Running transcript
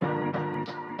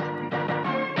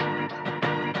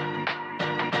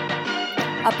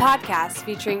a podcast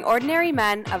featuring ordinary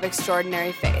men of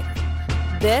extraordinary faith.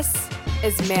 This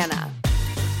is Manna.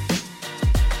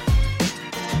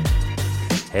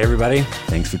 Hey everybody,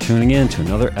 thanks for tuning in to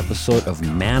another episode of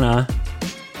Manna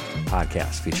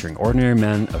podcast featuring ordinary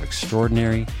men of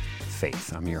extraordinary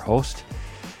faith. I'm your host,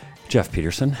 Jeff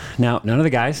Peterson. Now, none of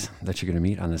the guys that you're going to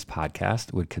meet on this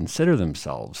podcast would consider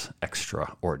themselves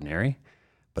extraordinary,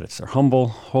 but it's their humble,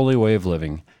 holy way of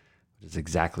living, which is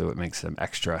exactly what makes them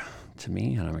extra to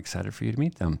me, and I'm excited for you to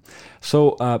meet them.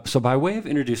 So by way of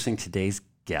introducing today's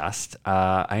guest,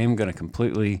 I am going to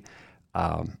completely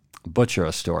butcher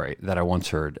a story that I once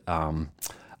heard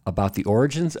about the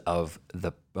origins of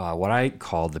the what I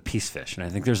call the peace fish, and I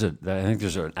think there's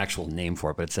an actual name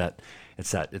for it, but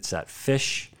it's that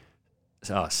fish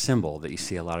symbol that you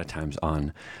see a lot of times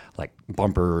on like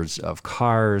bumpers of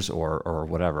cars or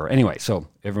whatever. Anyway, so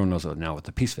everyone knows now what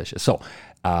the peace fish is.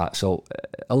 So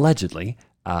allegedly,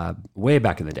 way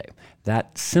back in the day,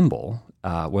 that symbol,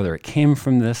 whether it came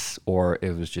from this or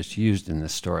it was just used in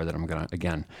this story that I'm going to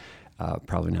again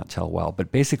probably not tell well,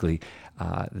 but basically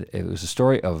it was a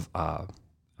story of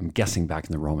I'm guessing back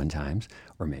in the Roman times,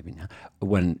 or maybe now,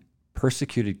 when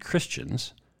persecuted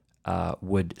Christians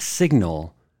would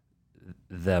signal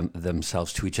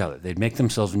themselves to each other. They'd make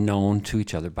themselves known to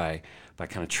each other by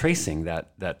kind of tracing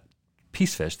that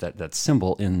peace fish, that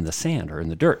symbol in the sand or in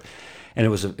the dirt. And it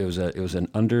was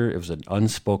an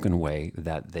unspoken way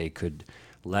that they could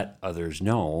let others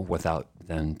know without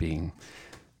then being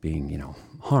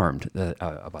harmed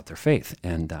about their faith.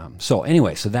 And so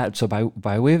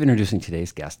by way of introducing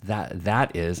today's guest,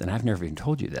 that is, and I've never even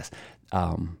told you this,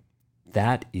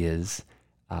 that is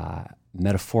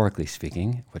metaphorically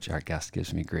speaking, which our guest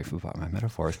gives me grief about my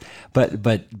metaphors, but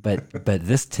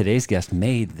today's guest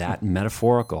made that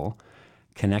metaphorical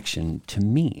connection to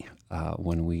me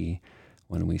when we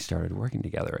started working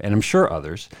together, and I'm sure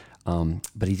others,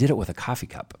 but he did it with a coffee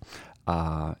cup.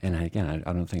 And again,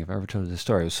 I don't think I've ever told this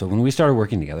story. So when we started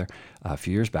working together a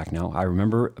few years back now, I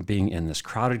remember being in this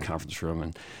crowded conference room,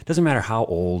 and it doesn't matter how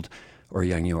old or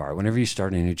young you are, whenever you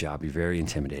start a new job, you're very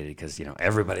intimidated because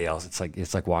everybody else.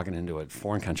 It's like walking into a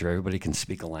foreign country. Everybody can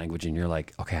speak a language, and you're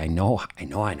like, okay, I know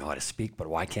how to speak, but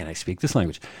why can't I speak this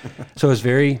language? So I was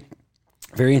very,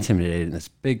 very intimidated in this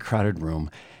big crowded room,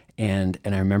 and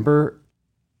I remember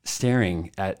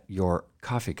staring at your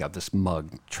coffee cup, this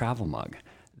mug, travel mug,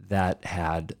 that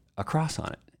had a cross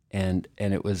on it, and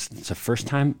it's the first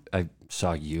time I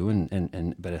saw you,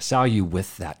 but I saw you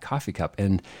with that coffee cup,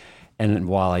 and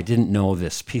while I didn't know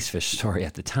this peace fish story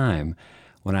at the time,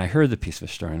 when I heard the peace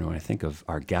fish story, and when I think of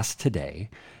our guest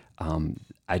today,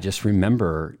 I just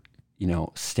remember,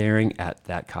 staring at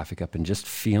that coffee cup and just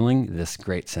feeling this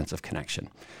great sense of connection.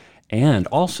 And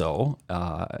also,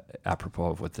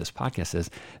 apropos of what this podcast is,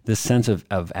 this sense of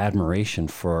admiration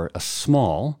for a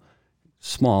small,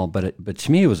 but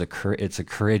to me it's a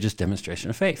courageous demonstration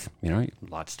of faith.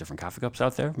 Lots of different coffee cups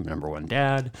out there. Number one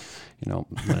dad,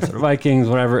 Minnesota Vikings,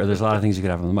 whatever. There's a lot of things you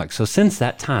could have on the mug. So since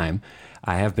that time,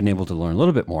 I have been able to learn a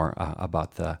little bit more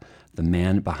about the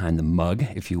man behind the mug,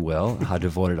 if you will, how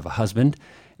devoted of a husband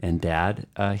and dad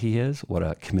he is, what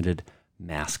a committed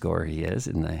mass-goer he is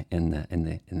in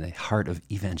the heart of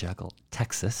evangelical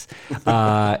Texas,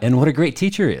 and what a great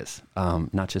teacher he is.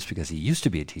 Not just because he used to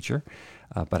be a teacher,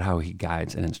 but how he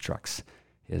guides and instructs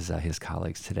his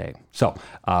colleagues today. So,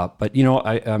 but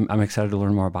I'm excited to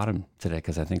learn more about him today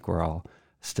because I think we're all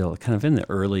still kind of in the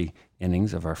early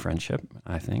innings of our friendship,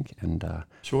 I think. And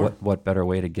sure. What better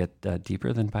way to get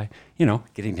deeper than by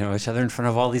getting to know each other in front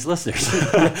of all these listeners.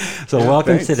 So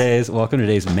welcome to today's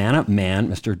Manna Man,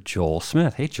 Mr. Joel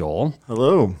Smith. Hey, Joel.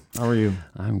 Hello. How are you?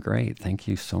 I'm great. Thank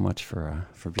you so much for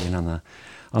being on the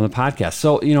podcast.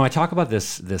 So I talk about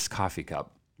this coffee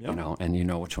cup. Yep. And you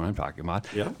know which one I'm talking about.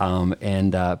 Yeah.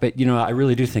 But I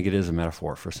really do think it is a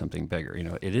metaphor for something bigger.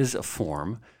 It is a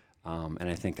form, and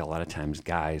I think a lot of times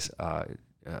guys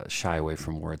shy away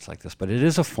from words like this, but it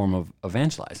is a form of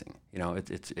evangelizing.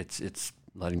 It's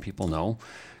letting people know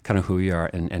kind of who you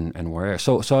are and where.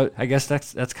 So I guess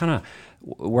that's kind of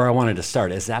where I wanted to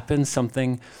start. Has that been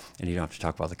something? And you don't have to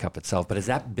talk about the cup itself, but has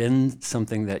that been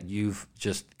something that you've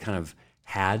just kind of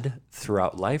had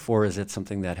throughout life, or is it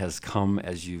something that has come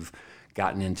as you've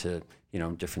gotten into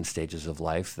different stages of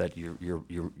life that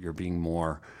you're being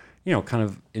more kind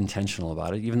of intentional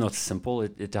about it? Even though it's simple,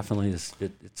 it definitely is.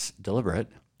 It's deliberate.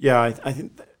 Yeah, I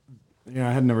think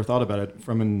I had never thought about it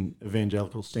from an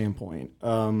evangelical standpoint.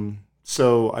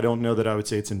 So I don't know that I would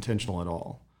say it's intentional at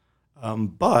all.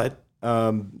 But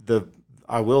the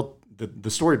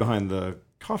story behind the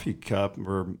coffee cup,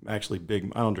 or actually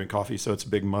big. I don't drink coffee, so it's a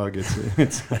big mug.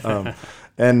 It's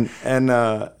and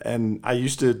I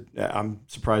used to. I'm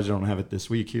surprised I don't have it this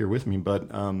week here with me, but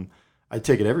I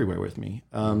take it everywhere with me.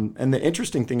 And the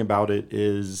interesting thing about it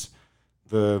is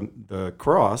the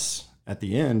cross at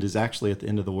the end is actually at the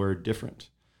end of the word different.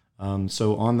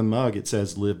 So on the mug it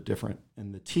says live different,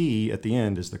 and the T at the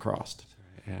end is the cross.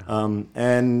 Yeah.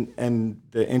 And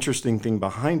the interesting thing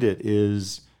behind it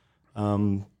is,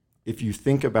 if you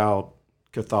think about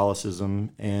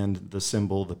Catholicism and the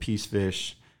symbol, the peace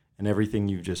fish, and everything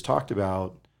you've just talked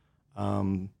about,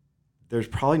 there's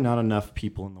probably not enough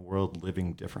people in the world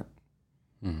living different.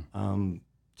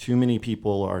 Too many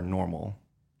people are normal.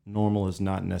 Normal is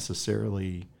not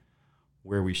necessarily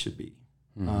where we should be.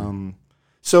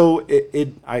 So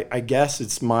I guess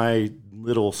it's my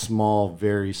little small,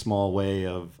 very small way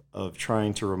of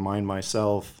trying to remind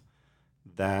myself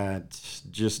that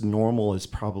just normal is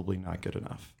probably not good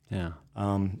enough. Yeah.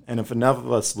 And if enough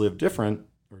of us live different,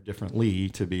 or differently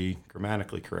to be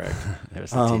grammatically correct,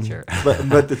 There's the teacher.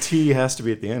 but the T has to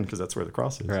be at the end because that's where the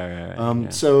cross is. Right. Yeah.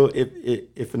 So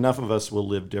if enough of us will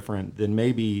live different, then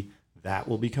maybe that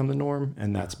will become the norm,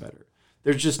 and that's better.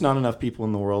 There's just not enough people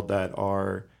in the world that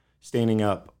are standing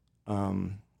up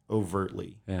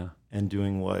overtly and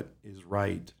doing what is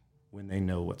right when they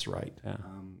know what's right. Yeah.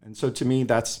 And so to me,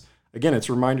 that's, again, it's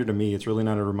a reminder to me. It's really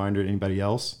not a reminder to anybody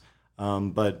else.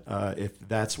 But if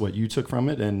that's what you took from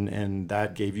it and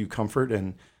that gave you comfort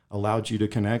and allowed you to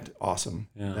connect, awesome.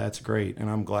 Yeah. That's great. And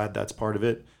I'm glad that's part of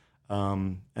it.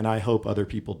 And I hope other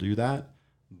people do that.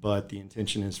 But the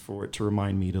intention is for it to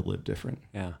remind me to live different.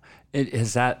 Yeah.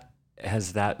 Is that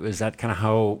kind of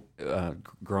how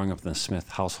growing up in the Smith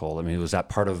household? I mean, was that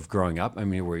part of growing up? I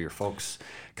mean, were your folks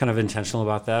kind of intentional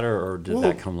about that, or did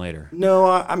that come later? No,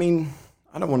 I mean,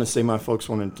 I don't want to say my folks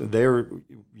wanted to. They were,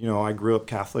 I grew up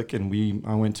Catholic, and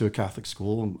I went to a Catholic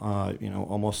school,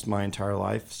 almost my entire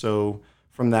life. So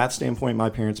from that standpoint, my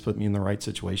parents put me in the right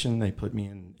situation. They put me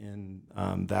in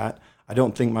that. I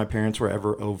don't think my parents were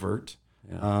ever overt.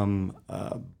 Yeah.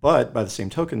 But by the same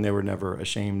token, they were never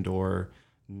ashamed or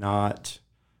not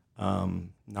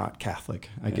Catholic,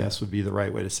 I guess would be the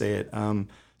right way to say it.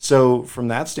 So from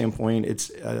that standpoint,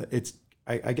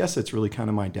 I guess it's really kind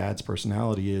of my dad's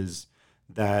personality is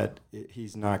that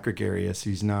he's not gregarious.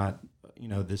 He's not,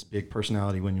 this big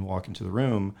personality when you walk into the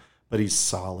room, but he's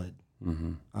solid.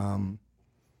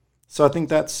 So I think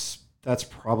that's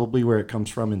probably where it comes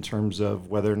from in terms of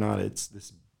whether or not it's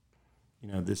this,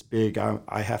 this big,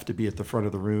 I have to be at the front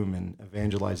of the room and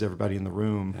evangelize everybody in the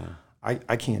room. Yeah.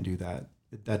 I can't do that.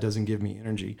 That doesn't give me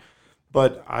energy.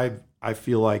 But I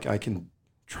feel like I can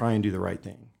try and do the right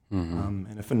thing.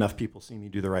 And if enough people see me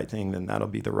do the right thing, then that'll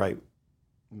be the right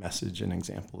message and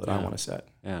example that I want to set.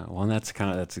 Yeah. Well, and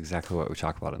that's exactly what we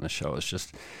talk about in the show. It's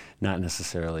just not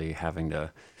necessarily having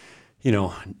to,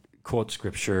 quote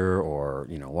scripture or,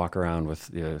 walk around with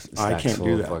stacks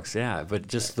full of books. Yeah. But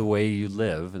just the way you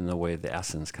live and the way the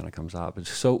essence kind of comes out. But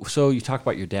so you talk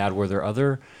about your dad. Were there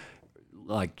other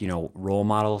role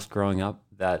models growing up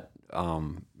that,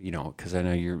 because I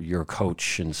know you're a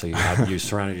coach, and so you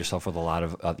surrounded yourself with a lot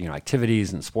of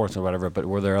activities and sports and whatever. But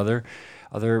were there other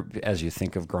as you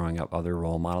think of growing up, other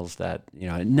role models that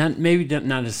not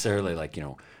necessarily like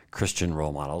Christian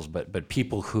role models, but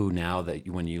people who now that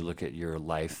when you look at your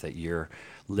life that you're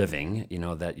living,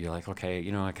 that you're like, okay,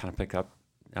 I kind of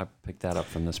picked that up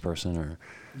from this person, or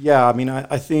yeah, I mean,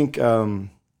 I think.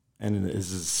 And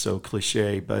this is so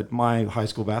cliche, but my high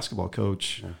school basketball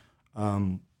coach,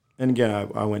 and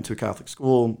again, I went to a Catholic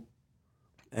school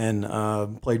and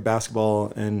played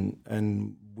basketball,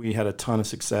 and we had a ton of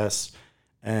success,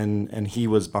 and he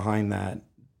was behind that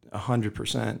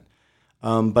 100%.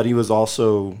 But he was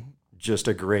also just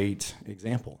a great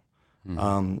example.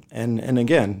 And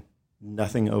again,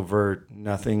 nothing overt,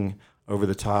 nothing over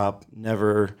the top,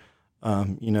 never,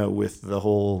 with the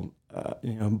whole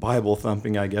Bible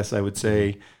thumping, I guess I would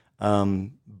say,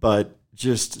 but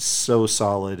just so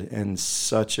solid and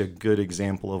such a good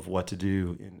example of what to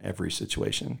do in every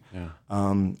situation. Yeah.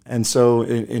 And so,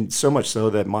 and so much so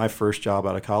that my first job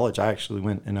out of college, I actually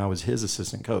went and I was his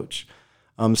assistant coach.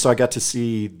 So I got to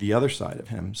see the other side of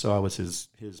him. So I was his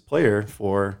player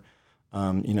for,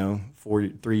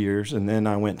 3 years, and then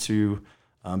I went to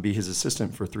be his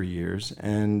assistant for 3 years.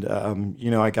 And,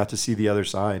 I got to see the other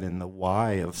side and the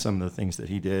why of some of the things that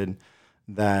he did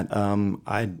that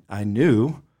I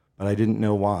knew, but I didn't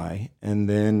know why. And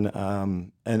then,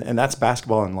 and that's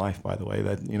basketball in life, by the way,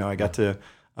 that, I got to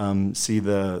see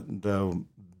the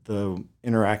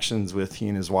interactions with he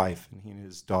and his wife and he and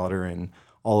his daughter and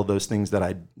all of those things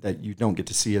that you don't get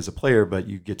to see as a player, but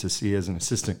you get to see as an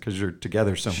assistant because you're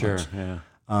together so much. Yeah.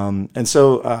 And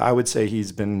so I would say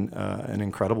he's been an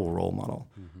incredible role model,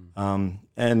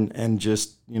 and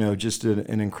just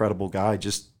an incredible guy.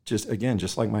 Just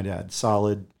like my dad,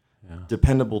 solid,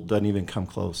 dependable, doesn't even come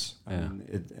close.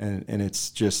 And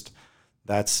it's just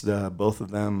that's both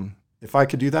of them. If I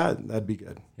could do that, that'd be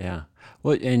good. Yeah.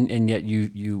 Well, and yet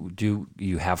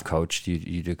you have coached,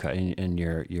 you do, and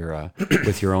you're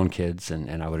with your own kids,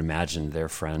 and I would imagine their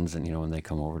friends, and when they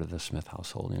come over to the Smith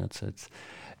household, it's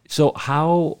so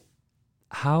how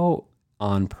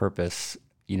on purpose,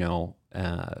 and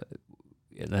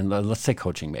let's say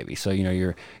coaching maybe. So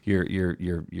you're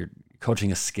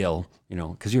coaching a skill,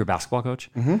 because you're a basketball coach,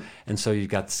 and so you've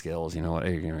got the skills,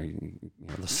 the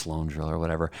Sloan drill or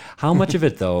whatever. How much of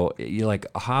it though,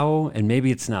 and maybe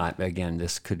it's not. Again,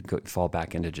 this could fall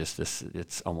back into just this.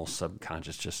 It's almost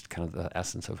subconscious, just kind of the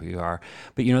essence of who you are.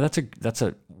 But that's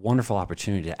a wonderful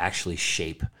opportunity to actually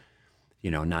shape.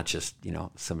 Not just,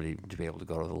 somebody to be able to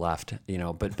go to the left,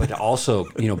 but to also,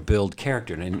 build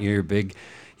character. And you're a big,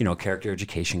 character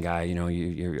education guy,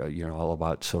 you're all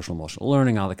about social emotional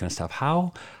learning, all that kind of stuff.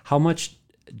 How much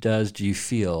do you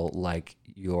feel like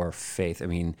your faith, I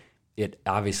mean, it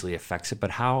obviously affects it,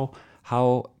 but how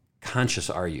conscious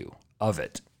are you of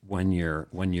it when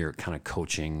you're kind of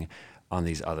coaching on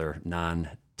these other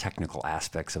non-technical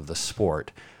aspects of the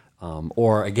sport?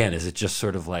 Or again, is it just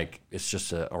sort of like it's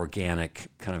just an organic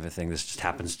kind of a thing? This just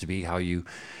happens to be how you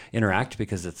interact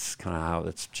because it's kind of how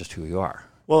it's just who you are.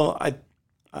 Well,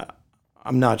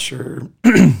 I'm not sure.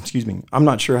 Excuse me. I'm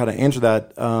not sure how to answer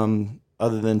that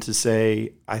other than to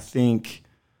say I think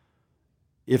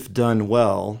if done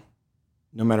well,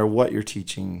 no matter what you're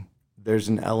teaching, there's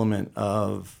an element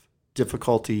of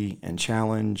difficulty and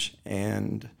challenge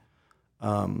and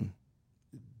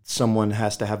someone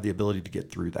has to have the ability to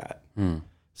get through that.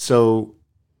 So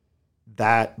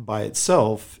that by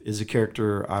itself is a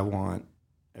character I want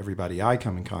everybody I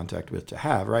come in contact with to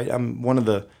have, right? I'm one of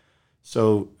the,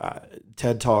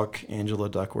 TED Talk, Angela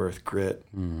Duckworth, grit,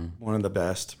 one of the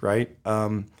best, right?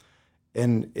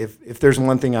 And if there's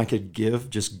one thing I could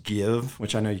just give,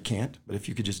 which I know you can't, but if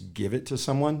you could just give it to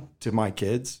someone, to my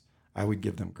kids, I would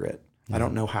give them grit. I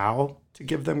don't know how to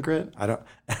give them grit.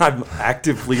 I've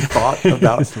actively thought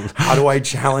about how do I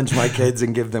challenge my kids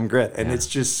and give them grit. And it's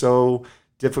just so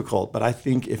difficult. But I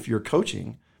think if you're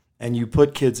coaching and you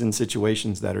put kids in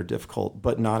situations that are difficult,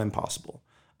 but not impossible,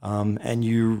 and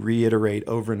you reiterate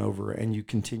over and over and you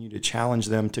continue to challenge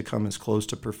them to come as close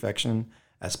to perfection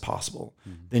as possible,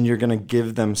 then you're going to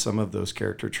give them some of those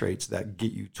character traits that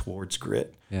get you towards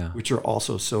grit, which are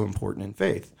also so important in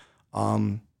faith.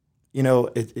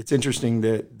 It's interesting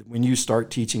that when you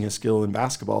start teaching a skill in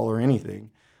basketball or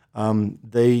anything,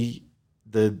 the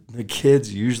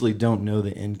kids usually don't know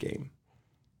the end game.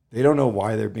 They don't know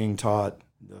why they're being taught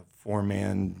the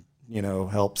 4-man,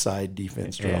 help side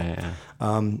defense drill.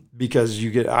 Because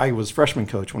I was freshman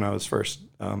coach when I was first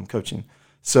coaching.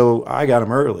 So I got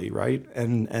them early, right?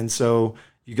 And so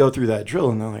you go through that drill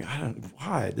and they're like,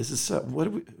 why? This is,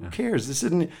 who cares?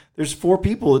 There's 4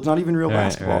 people. It's not even real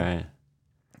basketball. Right.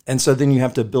 And so then you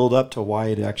have to build up to why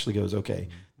it actually goes, okay,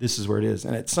 this is where it is.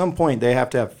 And at some point they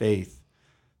have to have faith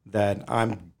that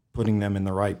I'm putting them in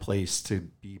the right place to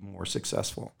be more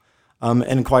successful.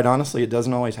 And quite honestly, it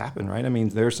doesn't always happen, right? I mean,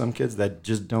 there are some kids that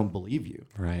just don't believe you.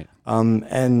 Right.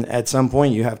 And at some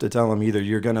point you have to tell them either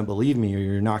you're going to believe me or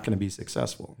you're not going to be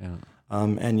successful. Yeah.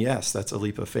 And yes, that's a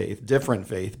leap of faith, different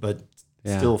faith, but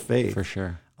still faith. For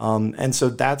sure. And so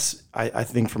that's, I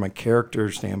think from a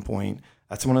character standpoint,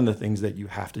 that's one of the things that you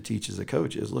have to teach as a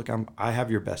coach is, look, I have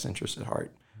your best interest at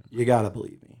heart. You got to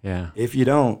believe me. Yeah. If you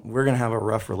don't, we're going to have a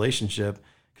rough relationship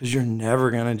because you're never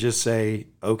going to just say,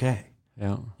 okay.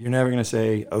 Yeah. You're never going to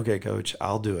say, okay, coach,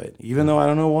 I'll do it. Even though I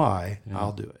don't know why,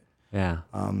 I'll do it. Yeah.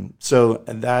 So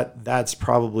that's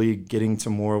probably getting to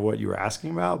more of what you were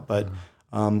asking about, but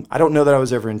I don't know that I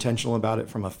was ever intentional about it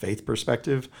from a faith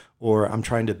perspective, or I'm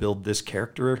trying to build this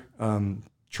character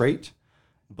trait.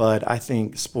 But I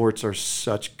think sports are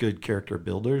such good character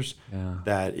builders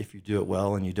that if you do it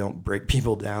well and you don't break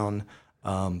people down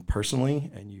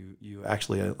personally, and you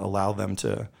actually allow them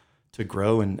to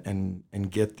grow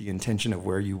and get the intention of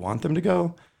where you want them to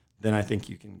go, then I think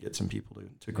you can get some people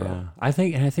to grow. Yeah. I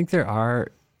think there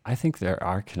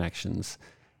are connections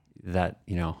that,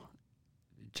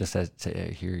 just as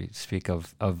to hear you speak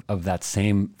of that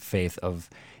same faith of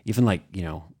even like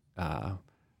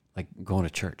going to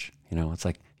church. It's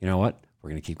like, you know what,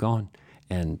 we're going to keep going.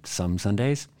 And some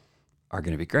Sundays are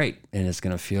going to be great. And it's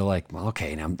going to feel like, well,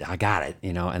 okay, now I got it,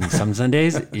 And some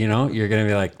Sundays, you're going to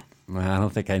be like, I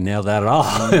don't think I nailed that at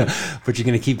all, but you're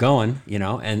going to keep going,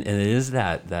 and it is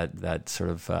that sort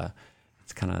of,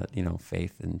 it's kind of,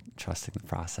 faith and trusting the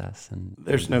process. And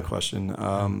there's no question.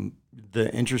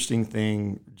 The interesting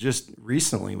thing just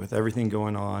recently with everything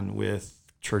going on with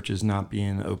churches not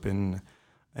being open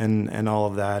and all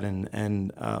of that.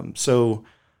 So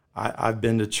I've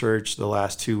been to church the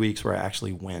last 2 weeks where I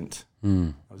actually went.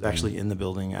 I was actually in the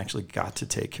building, actually got to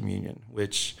take communion,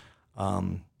 which,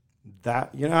 I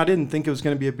didn't think it was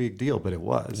going to be a big deal, but it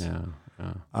was.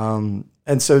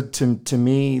 And so to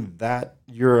me, that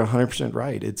you're 100%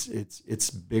 right. It's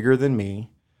bigger than me.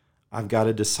 I've got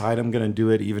to decide I'm going to do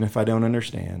it, even if I don't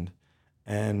understand.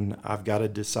 And I've got to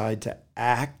decide to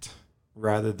act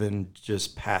rather than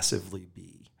just passively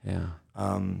be. Yeah.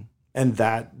 And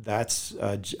that's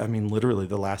literally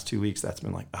the last 2 weeks, that's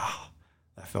been like,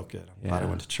 that felt good. I'm glad I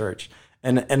went to church.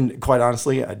 And quite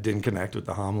honestly, I didn't connect with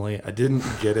the homily. I didn't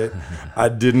get it. I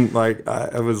didn't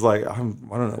I was like, I don't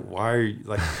know, why are you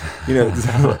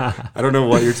I don't know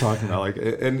what you're talking about.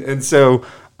 So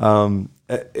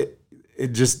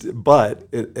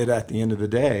it at the end of the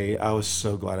day, I was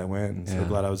so glad I went and so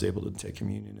glad I was able to take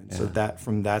communion. And so that,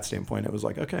 from that standpoint, it was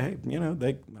like, okay, hey,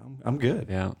 I'm good.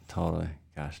 Yeah, totally.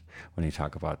 Gosh, when you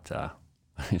talk about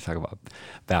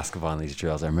basketball and these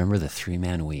drills, I remember the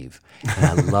 3-man weave, and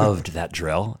I loved that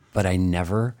drill, but I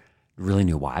never really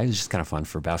knew why. It was just kind of fun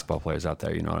for basketball players out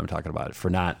there. You know what I'm talking about.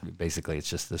 Basically, it's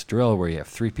just this drill where you have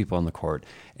 3 people on the court,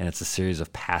 and it's a series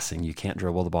of passing. You can't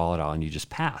dribble the ball at all, and you just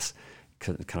pass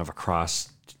kind of across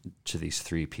to these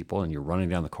 3 people, and you're running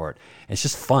down the court. And it's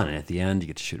just fun, and at the end, you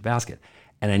get to shoot a basket.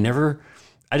 And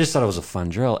I just thought it was a fun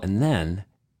drill, and then,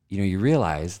 you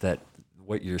realize that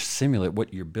what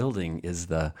you're building is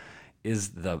the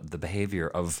behavior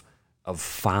of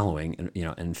following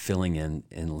and filling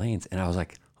in lanes. And I was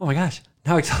like, oh my gosh,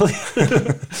 now I totally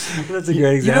that's a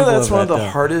great example. That's one of the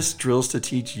hardest drills to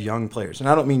teach young players. And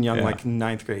I don't mean young like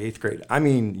 9th grade, 8th grade. I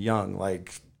mean young,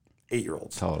 like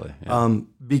 8-year-olds. Totally. Yeah.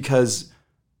 Because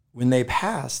when they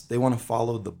pass, they want to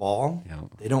follow the ball. Yeah.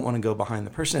 They don't want to go behind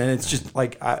the person. And it's just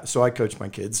like, so I coach my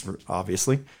kids,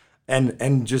 obviously.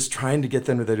 And just trying to get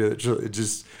them to do it, you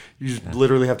just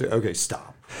literally have to, okay,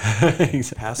 stop.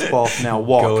 Pass the ball, now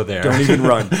walk. Go there. Don't even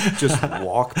run. Just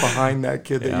walk behind that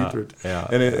kid that you threw it. Yeah.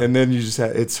 And then you just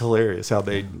it's hilarious how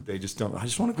they just don't, I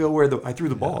just want to go where I threw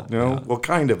the ball. Well,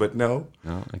 kind of, but no.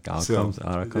 No, it all comes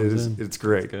in. It's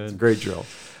great. It's a great drill.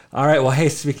 All right. Well, hey,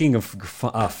 speaking of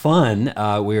fun,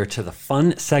 we are to the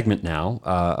fun segment now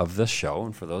of this show.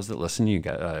 And for those that listen,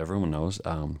 everyone knows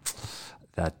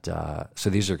so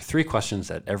these are 3 questions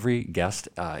that every guest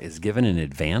is given in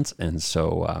advance, and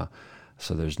so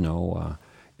there's no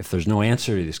if there's no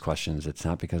answer to these questions, it's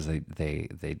not because they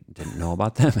didn't know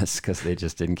about them. It's because they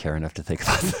just didn't care enough to think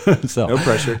about them. So no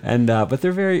pressure. And but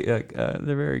they're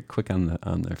very quick on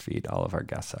their feet. All of our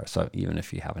guests are. So even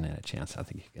if you haven't had a chance, I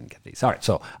think you can get these. All right.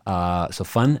 So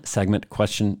fun segment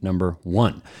question number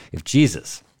 1: if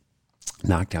Jesus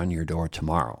knocked on your door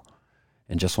tomorrow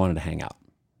and just wanted to hang out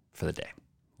for the day,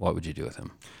 what would you do with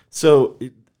him? So,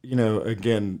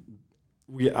 again,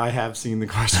 I have seen the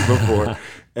question before,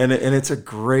 and it's a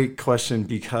great question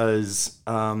because,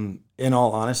 in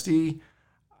all honesty,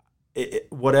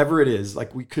 whatever it is,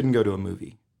 like we couldn't go to a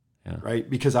movie, right?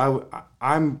 Because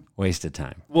I'm wasted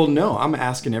time. Well, no, I'm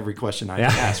asking every question I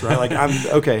ask, right? Like I'm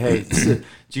okay. Hey,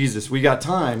 Jesus, we got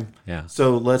time,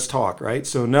 so let's talk, right?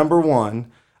 So number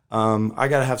 1, I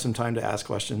got to have some time to ask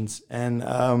questions, and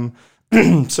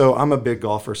so I'm a big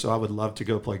golfer, so I would love to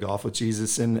go play golf with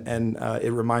Jesus. And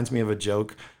it reminds me of a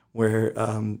joke where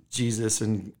Jesus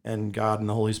and God and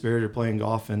the Holy Spirit are playing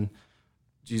golf, and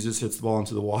Jesus hits the ball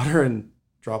into the water and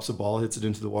drops the ball, hits it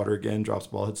into the water again, drops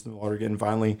the ball, hits the water again. And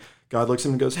finally, God looks at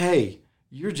him and goes, hey,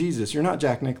 you're Jesus. You're not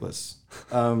Jack Nicklaus,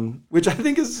 which I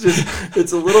think is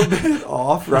it's a little bit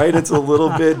off, right? It's a little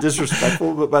bit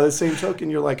disrespectful, but by the same token,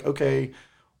 you're like, okay,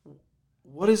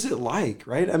 what is it like,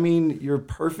 right? I mean, you're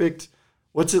perfect.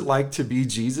 What's it like to be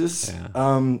Jesus?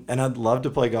 And I'd love to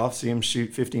play golf, see him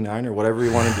shoot 59 or whatever he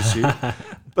wanted to shoot.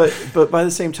 But by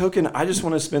the same token, I just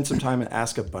want to spend some time and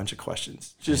ask a bunch of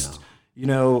questions. Just,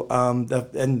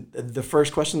 the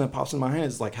first question that pops in my head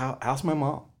is like, how's my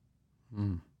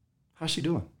mom? How's she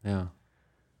doing? Yeah.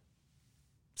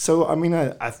 So, I mean,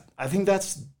 I think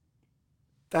that's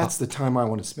the time I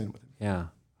want to spend with him. Yeah.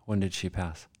 When did she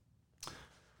pass?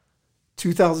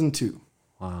 2002.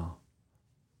 Wow.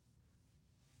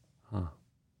 Huh.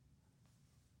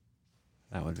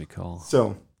 That would be cool.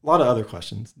 So a lot of other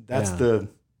questions. That's the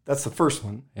first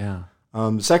one. Yeah.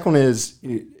 The second one is,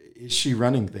 is she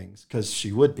running things? Because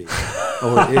she would be,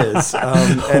 or is.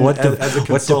 And what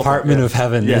department of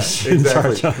heaven is she in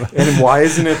charge of? And why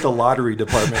isn't it the lottery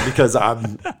department? Because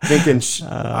I'm thinking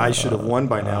I should have won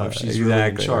by now if she's really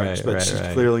in charge, but she's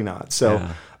clearly not. So,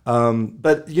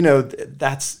 but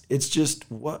it's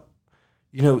just what,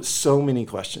 so many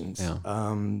questions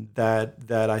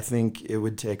that I think it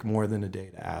would take more than a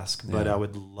day to ask. But I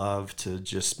would love to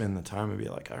just spend the time and be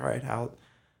like, all right,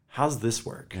 how's this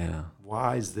work? Yeah.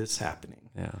 Why is this happening?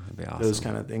 Yeah, that'd be awesome. Those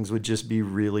kind of things would just be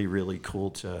really, really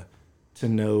cool to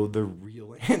know the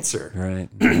real answer. Right.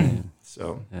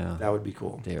 So that would be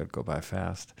cool. Day would go by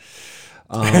fast.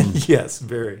 Yes,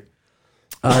 very.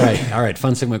 All right.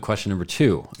 Fun segment question number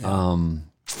 2.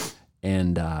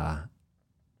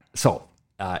 So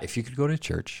if you could go to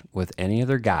church with any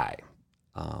other guy,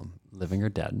 living or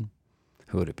dead,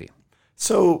 who would it be?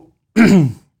 So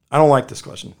I don't like this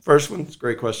question. First one's a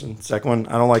great question. Second one,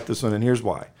 I don't like this one, and here's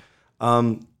why.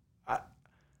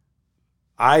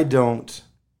 I don't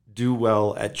do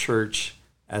well at church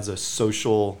as a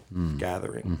social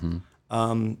gathering,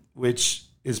 which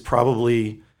is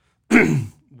probably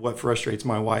what frustrates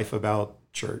my wife about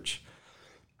church.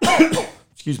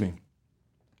 Excuse me.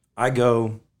 I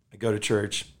go to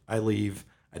church, I leave,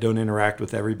 I don't interact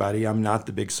with everybody. I'm not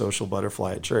the big social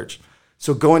butterfly at church.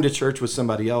 So going to church with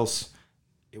somebody else,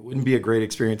 it wouldn't be a great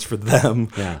experience for them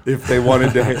if they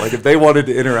wanted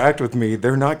to interact with me.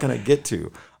 They're not going to get to.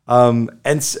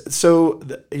 And so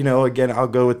again, I'll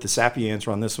go with the sappy answer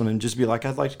on this one and just be like,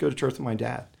 I'd like to go to church with my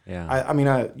dad. Yeah.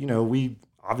 We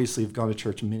obviously have gone to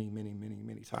church many, many, many,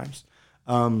 many times.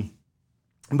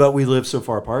 But we live so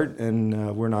far apart,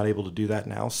 and we're not able to do that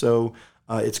now. So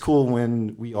it's cool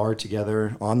when we are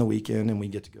together on the weekend and we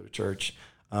get to go to church.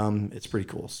 It's pretty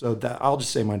cool. So that I'll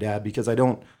just say my dad, because I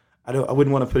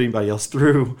wouldn't want to put anybody else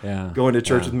through going to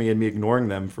church with me and me ignoring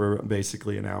them for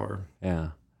basically an hour. Yeah.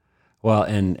 Well,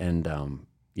 and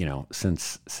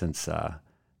since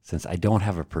I don't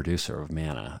have a producer of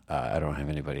Manna, I don't have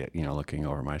anybody, looking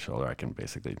over my shoulder. I can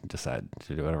basically decide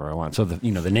to do whatever I want. So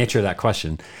the nature of that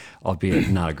question, albeit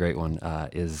not a great one,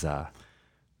 is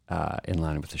in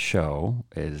line with the show.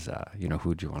 Is who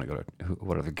would you want to go to?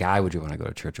 What other guy would you want to go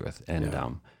to church with? And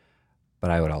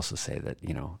but I would also say that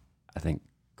I think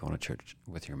going to church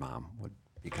with your mom would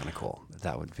be kind of cool.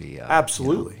 That would be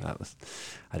absolutely.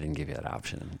 I didn't give you that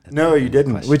option. No, you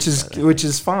didn't, which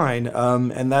is fine.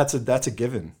 And that's a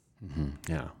given.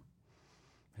 Mm-hmm. Yeah,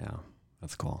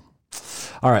 that's cool.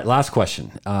 All right, last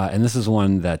question, and this is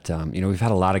one that we've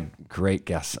had a lot of great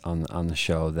guests on the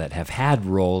show that have had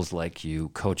roles like you,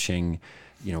 coaching,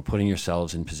 putting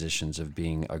yourselves in positions of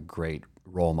being a great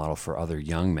role model for other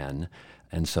young men.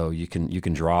 And so you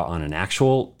can draw on an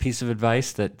actual piece of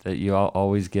advice that you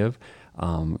always give.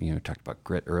 Talked about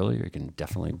grit earlier. You can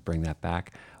definitely bring that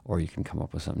back, or you can come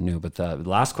up with something new. But the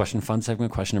last question, fun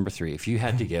segment, question number 3. If you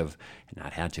had to give,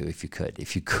 not had to, if you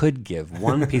could give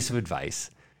one piece of advice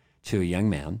to a young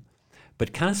man,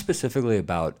 but kind of specifically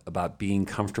about being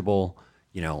comfortable,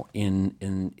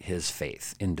 in his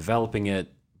faith, in developing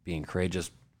it, being courageous,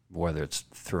 whether it's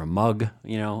through a mug,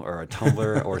 or a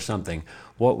tumbler or something,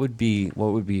 what would be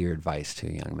your advice to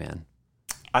a young man?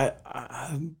 I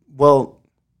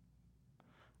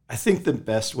think the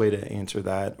best way to answer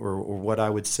that, or what I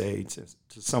would say to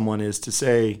someone, is to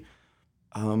say,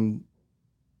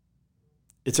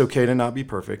 it's okay to not be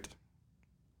perfect.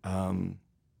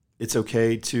 It's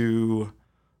okay to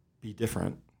be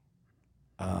different.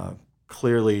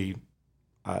 Clearly,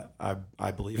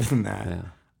 I believe in that.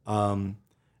 Yeah.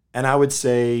 And I would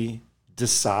say,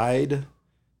 decide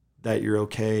that you're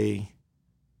okay,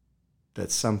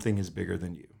 that something is bigger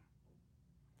than you.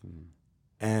 Mm.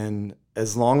 And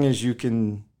as long as you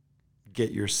can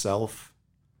get yourself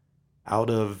out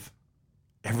of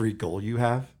every goal you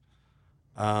have,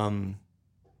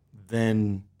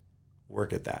 then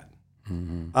work at that.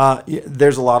 Mm-hmm.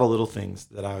 There's a lot of little things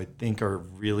that I would think are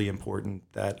really important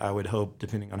that I would hope,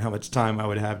 depending on how much time I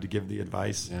would have to give the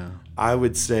advice, I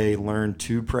would say learn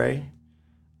to pray,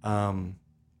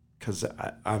 because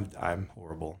I'm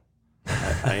horrible.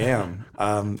 I am.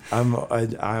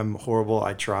 I'm horrible.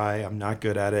 I try. I'm not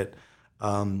good at it,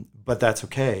 but that's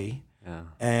okay. Yeah.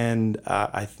 And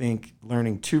I think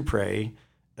learning to pray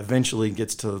eventually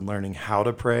gets to learning how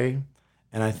to pray,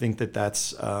 and I think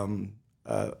that's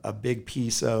a big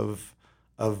piece of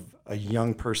a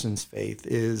young person's faith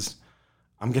is,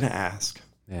 I'm going to ask.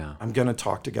 Yeah. I'm going to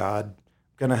talk to God. I'm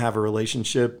going to have a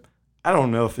relationship. I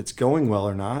don't know if it's going well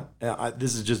or not.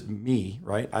 This is just me,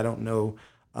 right? I don't know.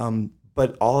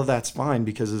 But all of that's fine,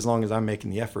 because as long as I'm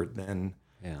making the effort, then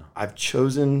I've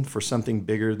chosen for something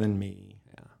bigger than me.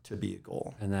 to be a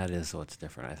goal. And that is what's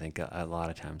different. I think a lot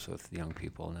of times with young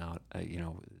people now,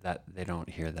 that they don't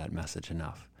hear that message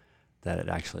enough, that it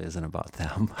actually isn't about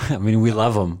them. I mean, we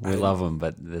love them,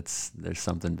 but there's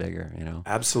something bigger,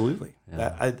 Absolutely.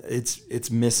 Yeah.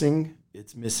 It's missing.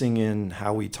 It's missing in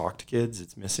how we talk to kids.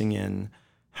 It's missing in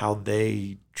how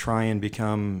they try and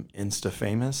become Insta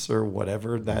famous or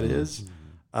whatever that is.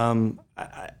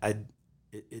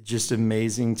 It's just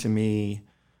amazing to me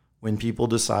when people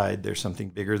decide there's something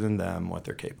bigger than them, what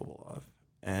they're capable of.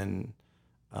 And,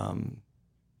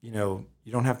 you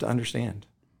don't have to understand.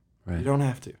 Right. You don't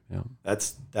have to. Yeah.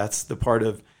 That's the part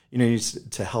of,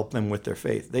 to help them with their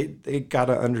faith. They got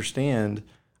to understand,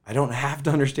 I don't have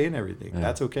to understand everything. Yeah.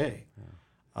 That's okay. Yeah.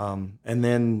 And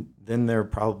then they're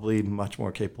probably much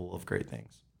more capable of great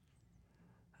things.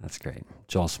 That's great.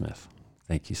 Joel Smith,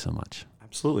 thank you so much.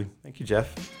 Absolutely. Thank you,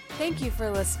 Jeff. Thank you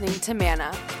for listening to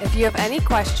Manna. If you have any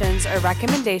questions or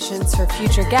recommendations for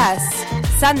future guests,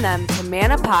 send them to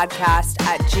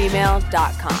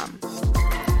mannapodcast@gmail.com.